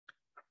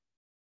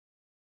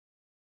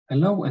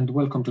Hello and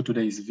welcome to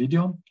today's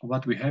video.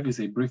 What we have is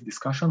a brief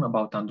discussion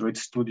about Android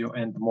Studio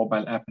and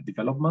mobile app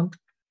development.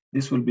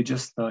 This will be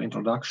just the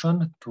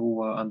introduction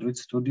to Android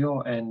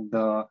Studio and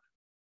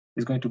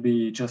is going to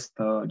be just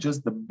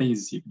the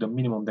basic, the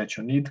minimum that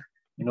you need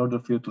in order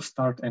for you to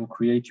start and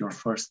create your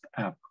first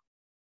app.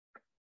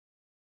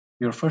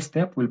 Your first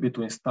step will be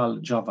to install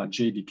Java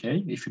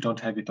JDK if you don't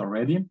have it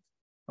already.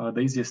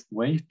 The easiest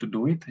way to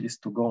do it is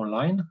to go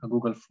online,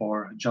 Google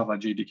for Java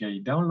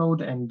JDK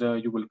download, and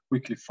you will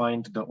quickly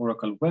find the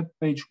Oracle web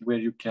page where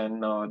you can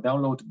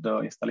download the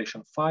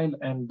installation file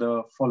and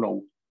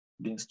follow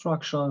the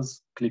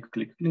instructions. Click,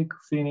 click, click,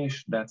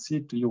 finish. That's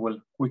it. You will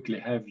quickly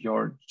have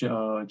your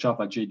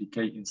Java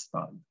JDK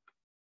installed.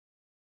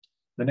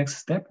 The next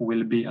step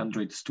will be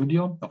Android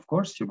Studio. Of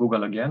course, you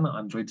Google again,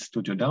 Android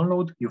Studio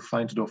download. You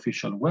find the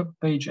official web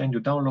page and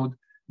you download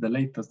the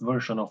latest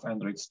version of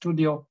Android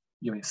Studio.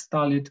 You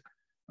install it.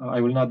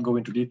 I will not go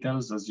into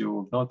details, as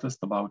you've noticed,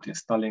 about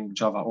installing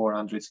Java or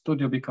Android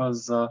Studio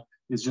because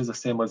it's just the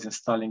same as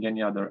installing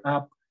any other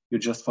app. You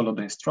just follow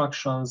the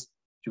instructions,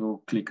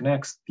 you click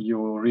next,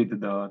 you read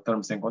the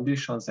terms and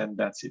conditions, and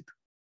that's it.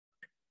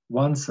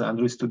 Once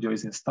Android Studio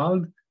is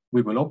installed,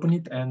 we will open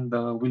it and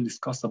we'll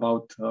discuss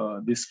about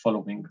these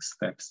following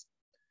steps.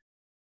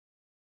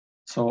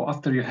 So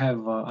after you have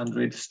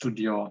Android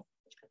Studio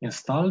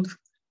installed,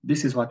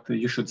 this is what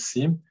you should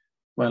see.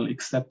 Well,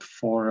 except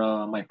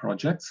for my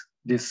projects,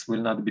 this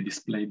will not be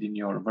displayed in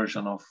your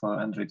version of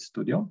Android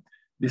Studio.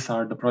 These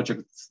are the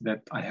projects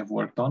that I have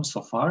worked on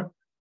so far.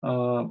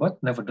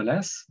 But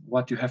nevertheless,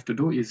 what you have to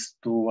do is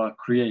to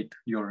create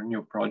your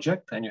new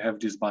project, and you have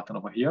this button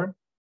over here.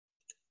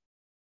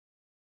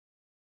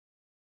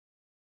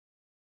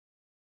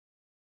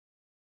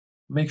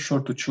 Make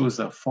sure to choose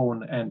a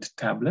phone and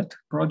tablet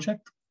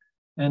project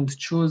and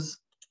choose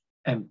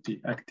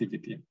empty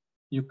activity.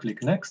 You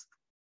click next.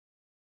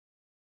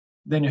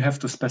 Then you have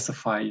to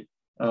specify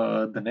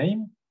the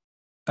name,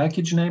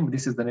 package name.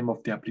 This is the name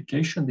of the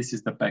application. This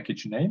is the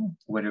package name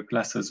where your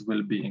classes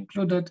will be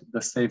included,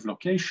 the save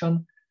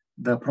location,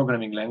 the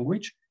programming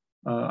language.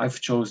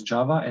 I've chose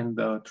Java, and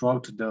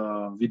throughout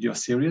the video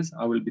series,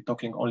 I will be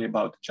talking only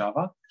about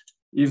Java.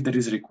 If there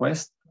is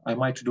request, I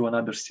might do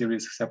another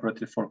series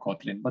separately for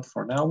Kotlin, but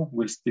for now,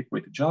 we'll stick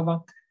with Java.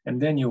 And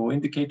then you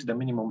indicate the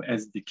minimum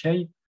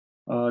SDK,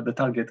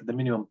 the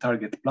minimum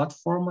target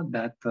platform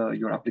that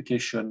your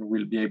application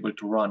will be able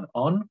to run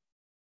on.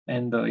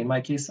 And in my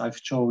case, I've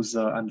chose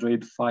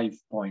Android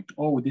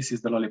 5.0. This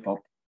is the Lollipop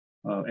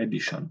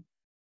edition.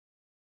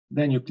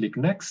 Then you click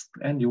next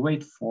and you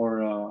wait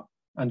for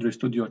Android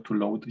Studio to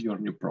load your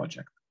new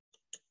project.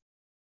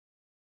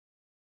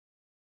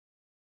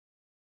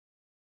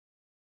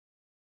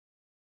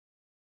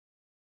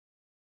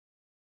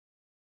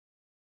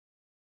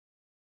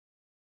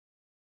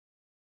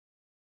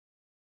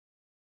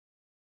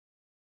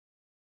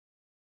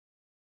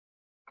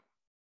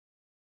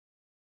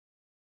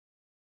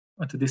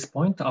 At this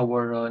point,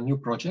 our new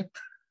project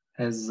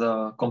has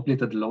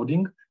completed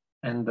loading.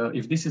 And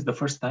if this is the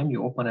first time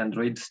you open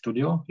Android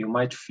Studio, you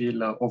might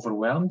feel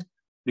overwhelmed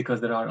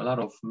because there are a lot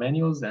of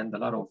menus and a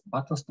lot of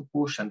buttons to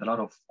push and a lot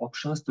of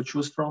options to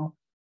choose from.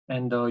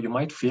 And you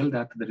might feel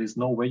that there is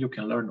no way you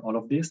can learn all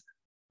of this.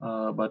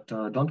 But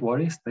don't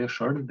worry, stay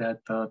assured that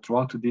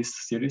throughout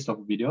this series of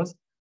videos,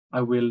 I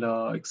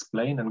will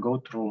explain and go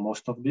through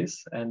most of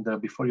this. And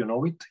before you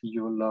know it,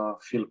 you'll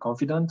feel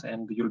confident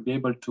and you'll be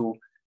able to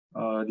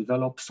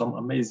develop some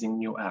amazing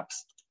new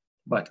apps.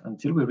 But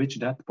until we reach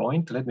that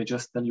point, let me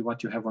just tell you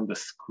what you have on the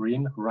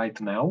screen right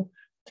now.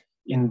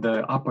 In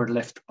the upper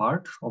left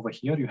part over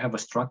here, you have a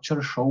structure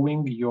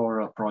showing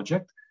your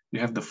project. You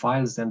have the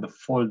files and the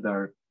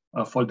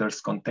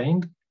folders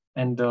contained.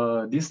 And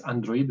this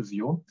Android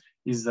view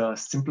is a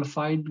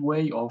simplified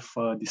way of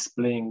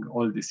displaying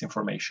all this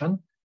information.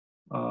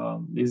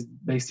 Is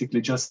basically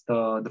just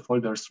the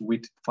folders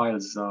with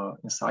files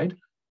inside.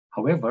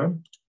 However,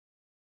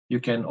 you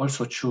can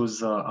also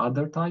choose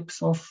other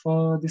types of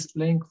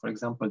displaying, for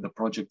example, the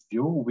project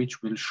view,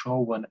 which will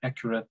show an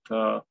accurate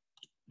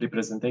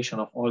representation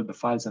of all the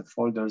files and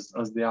folders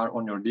as they are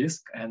on your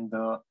disk. And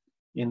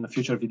in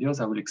future videos,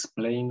 I will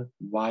explain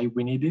why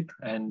we need it,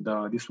 and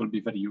this will be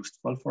very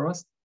useful for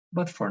us.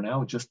 But for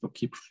now, just to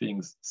keep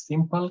things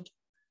simple,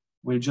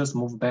 we'll just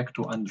move back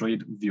to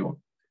Android view.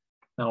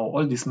 Now,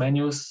 all these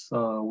menus,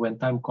 when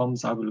time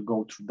comes, I will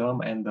go through them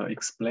and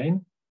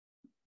explain.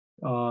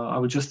 I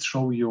will just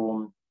show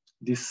you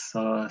this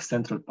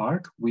central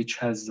part, which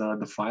has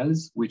the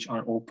files which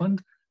are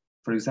opened.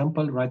 For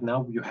example, right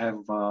now you have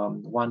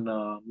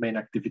one main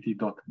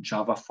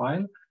activity.java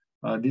file.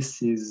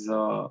 This is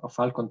a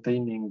file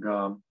containing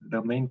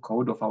the main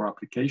code of our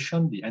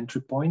application, the entry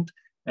point,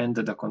 and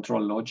the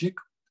control logic.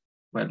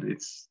 Well,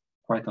 it's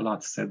quite a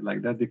lot said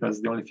like that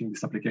because the only thing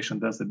this application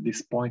does at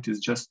this point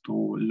is just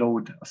to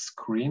load a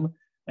screen.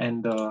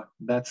 And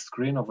that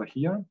screen over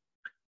here,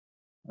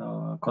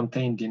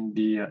 contained in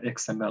the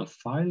XML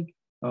file,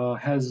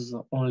 has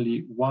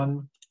only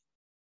one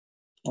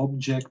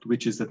object,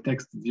 which is a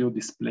text view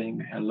displaying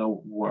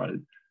hello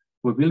world.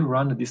 We will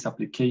run this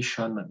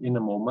application in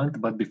a moment,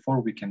 but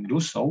before we can do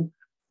so,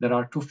 there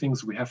are two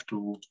things we have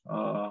to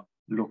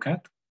look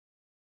at.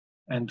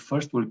 And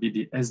first will be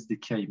the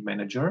SDK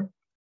manager.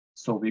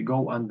 So we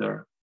go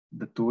under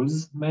the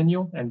tools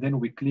menu and then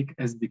we click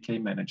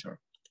SDK manager.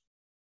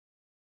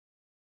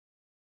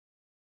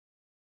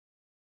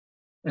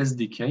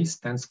 SDK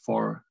stands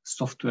for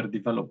Software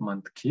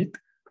Development Kit.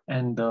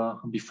 And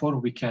before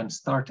we can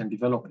start and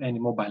develop any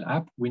mobile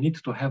app, we need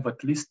to have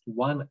at least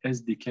one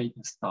SDK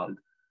installed.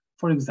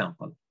 For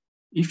example,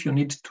 if you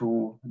need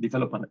to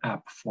develop an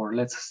app for,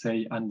 let's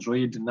say,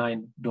 Android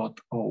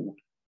 9.0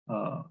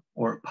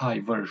 or Pi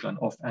version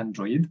of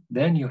Android,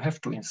 then you have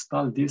to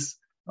install this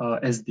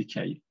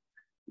SDK.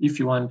 If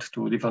you want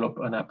to develop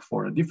an app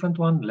for a different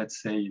one,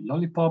 let's say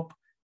Lollipop,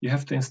 you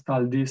have to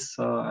install this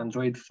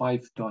Android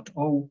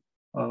 5.0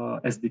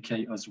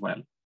 SDK as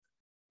well.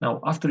 Now,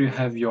 after you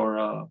have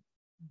your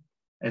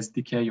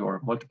SDK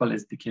or multiple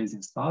SDKs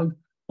installed,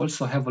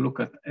 also have a look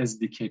at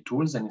SDK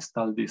tools and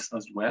install this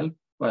as well.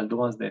 Well, the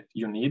ones that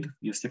you need.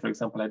 You see, for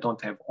example, I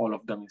don't have all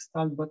of them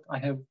installed, but I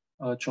have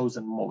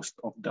chosen most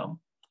of them.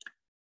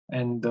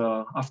 And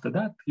after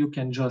that, you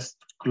can just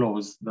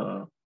close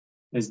the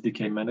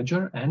SDK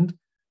manager. And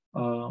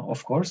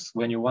of course,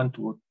 when you want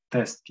to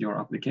test your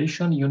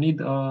application, you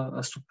need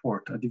a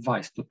support, a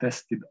device to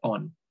test it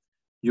on.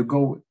 You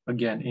go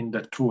again in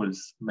the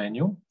tools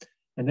menu,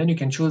 and then you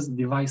can choose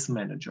device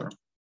manager.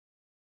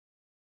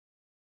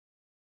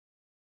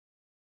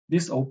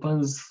 This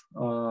opens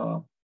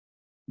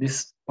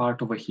this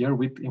part over here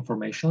with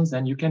informations,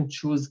 and you can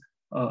choose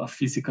a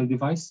physical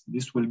device.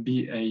 This will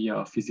be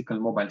a physical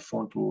mobile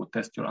phone to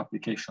test your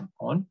application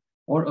on,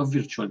 or a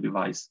virtual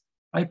device.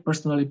 I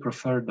personally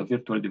prefer the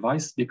virtual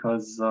device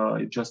because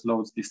it just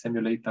loads this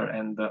emulator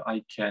and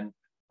I can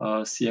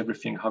see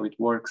everything, how it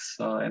works,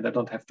 and I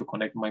don't have to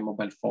connect my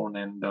mobile phone,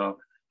 and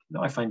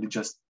I find it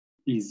just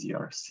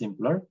easier,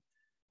 simpler.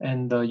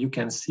 And you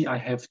can see I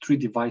have 3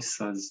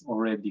 devices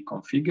already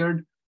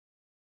configured.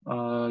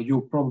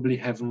 You probably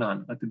have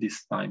none at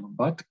this time,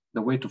 but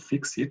the way to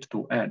fix it,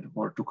 to add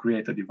or to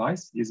create a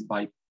device, is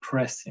by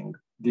pressing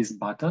this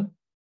button,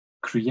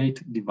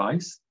 Create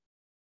Device.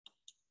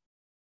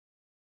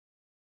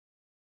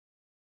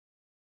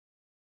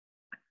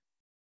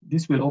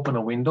 This will open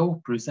a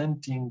window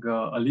presenting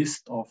a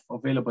list of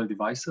available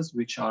devices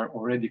which are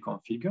already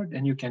configured,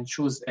 and you can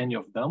choose any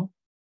of them.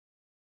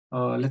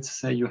 Let's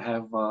say you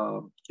have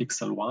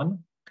Pixel 1.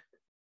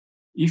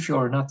 If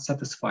you're not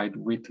satisfied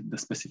with the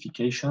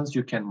specifications,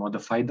 you can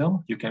modify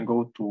them. You can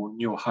go to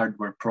New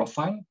Hardware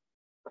Profile,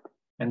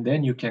 and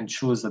then you can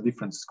choose a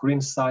different screen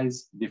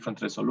size,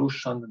 different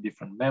resolution,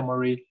 different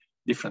memory,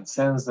 different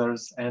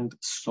sensors, and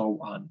so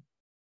on.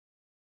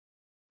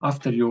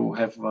 After you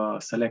have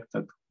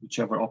selected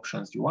whichever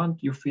options you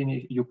want,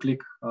 you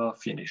click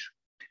Finish.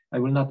 I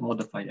will not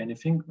modify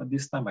anything at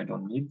this time. I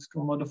don't need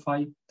to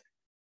modify.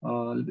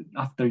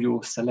 After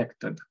you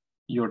selected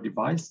your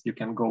device, you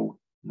can go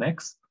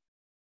Next,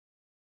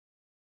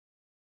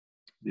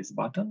 this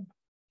button,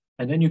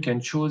 and then you can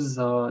choose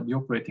the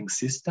operating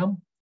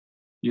system.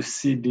 You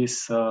see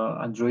this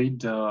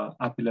Android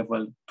API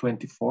level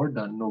 24,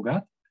 the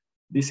Nougat.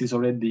 This is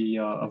already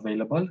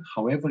available.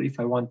 However, if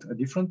I want a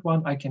different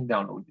one, I can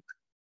download it.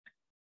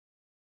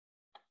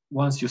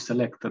 Once you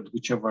selected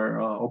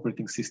whichever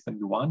operating system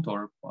you want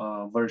or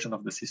version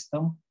of the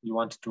system you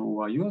want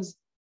to use,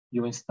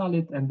 you install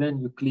it and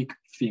then you click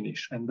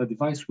Finish and the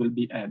device will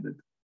be added.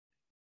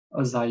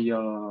 As I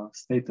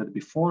stated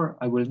before,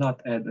 I will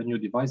not add a new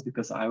device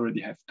because I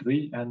already have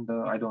 3 and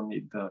I don't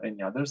need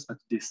any others at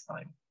this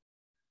time.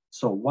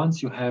 So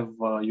once you have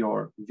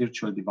your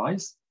virtual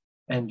device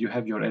and you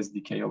have your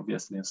SDK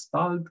obviously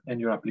installed and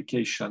your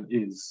application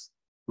is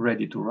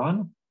ready to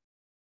run,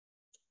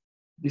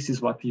 this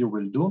is what you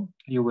will do.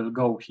 You will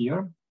go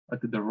here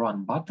at the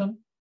Run button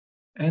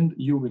and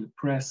you will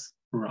press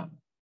Run.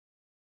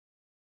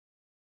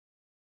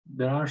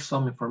 There are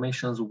some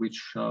informations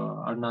which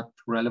are not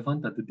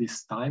relevant at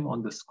this time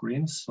on the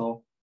screen.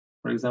 So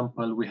for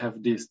example, we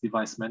have this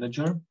device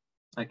manager.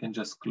 I can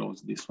just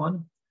close this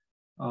one.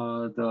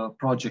 The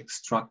project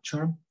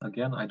structure,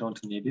 again, I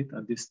don't need it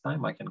at this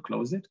time. I can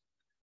close it.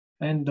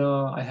 And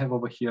I have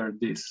over here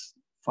these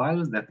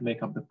files that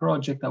make up the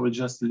project. I will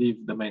just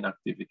leave the main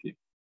activity,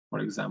 for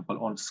example,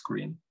 on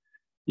screen.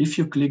 If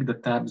you click the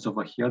tabs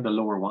over here, the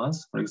lower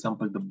ones, for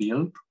example, the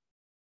build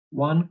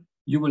one,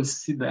 you will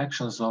see the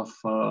actions of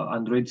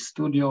Android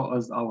Studio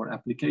as our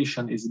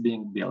application is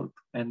being built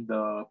and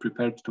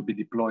prepared to be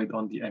deployed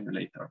on the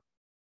emulator.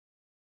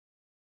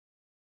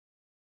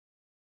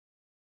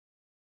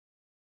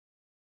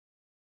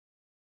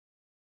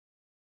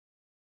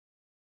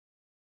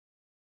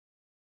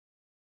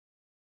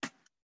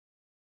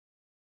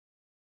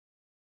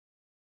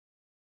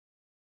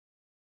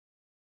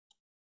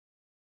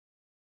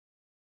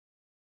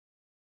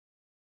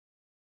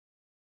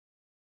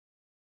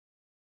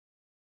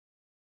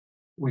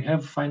 We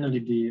have finally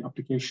the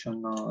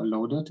application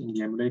loaded in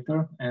the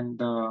emulator. And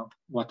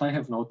what I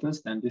have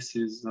noticed, and this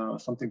is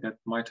something that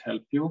might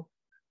help you,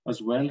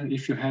 as well,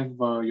 if you have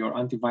your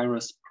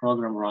antivirus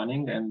program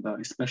running, and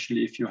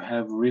especially if you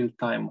have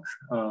real-time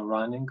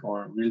running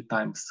or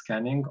real-time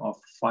scanning of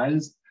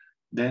files,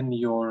 then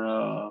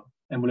your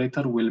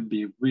emulator will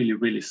be really,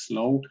 really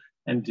slow,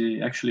 and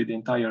actually the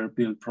entire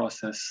build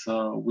process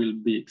will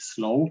be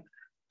slow.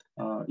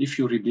 If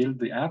you rebuild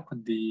the app,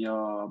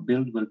 the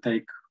build will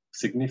take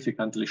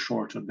significantly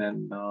shorter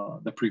than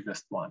the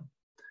previous one.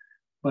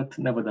 But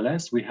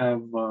nevertheless, we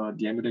have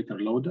the emulator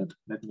loaded.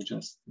 Let me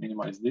just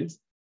minimize this.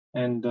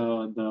 And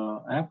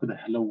the app, the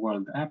Hello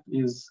World app,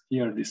 is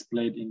here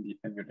displayed in the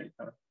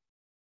emulator.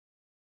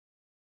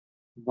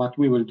 What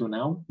we will do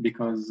now,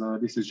 because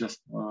this is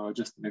just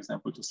an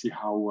example to see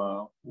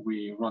how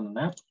we run an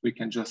app, we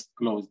can just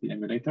close the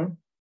emulator.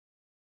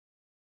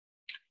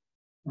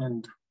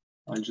 And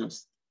I'll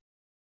just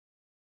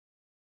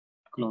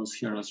close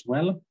here as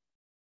well.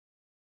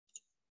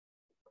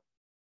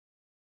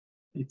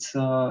 It's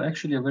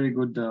actually a very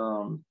good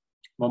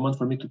moment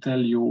for me to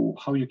tell you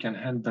how you can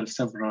handle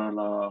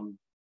several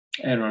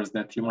errors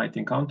that you might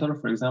encounter.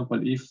 For example,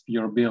 if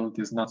your build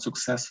is not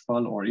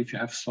successful, or if you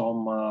have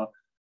some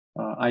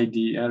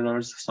ID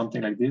errors,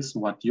 something like this,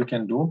 what you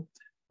can do,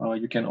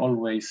 you can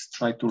always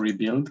try to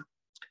rebuild.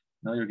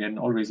 Now you can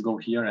always go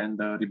here and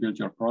rebuild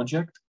your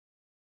project.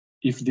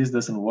 If this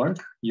doesn't work,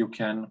 you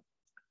can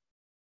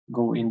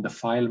go in the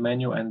file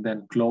menu and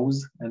then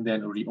close and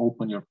then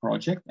reopen your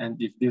project.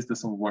 And if this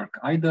doesn't work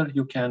either,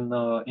 you can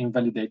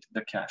invalidate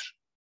the cache.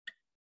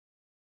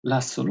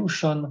 Last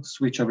solution,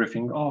 switch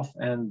everything off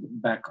and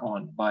back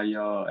on by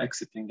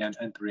exiting and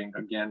entering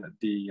again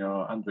the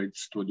Android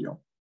Studio.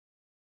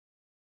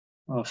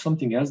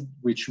 Something else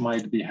which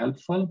might be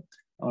helpful,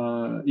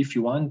 if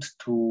you want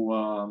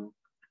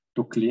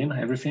to clean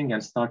everything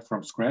and start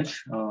from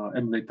scratch,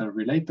 emulator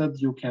related,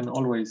 you can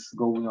always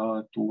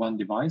go to one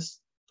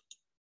device.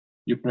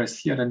 You press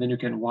here and then you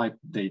can wipe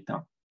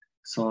data.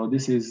 So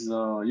this is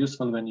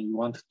useful when you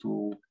want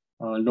to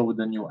load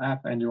a new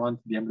app and you want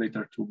the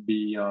emulator to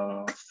be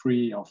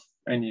free of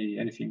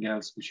anything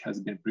else which has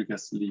been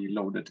previously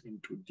loaded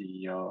into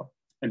the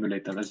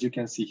emulator. As you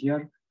can see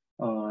here,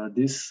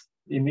 this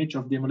image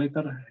of the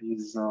emulator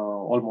is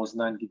almost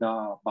 9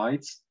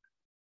 gigabytes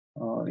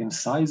in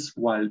size,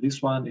 while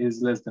this one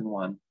is less than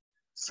 1.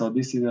 So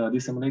this is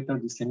this emulator,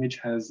 this image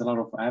has a lot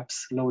of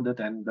apps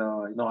loaded, and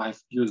you know,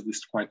 I've used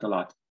this quite a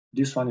lot.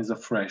 This one is a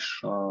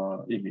fresh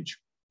image.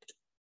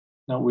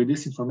 Now, with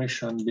this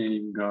information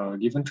being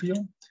given to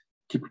you,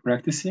 keep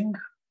practicing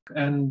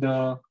and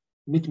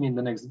meet me in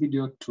the next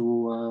video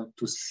to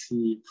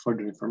see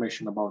further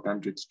information about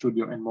Android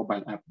Studio and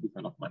mobile app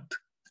development.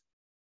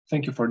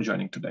 Thank you for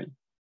joining today.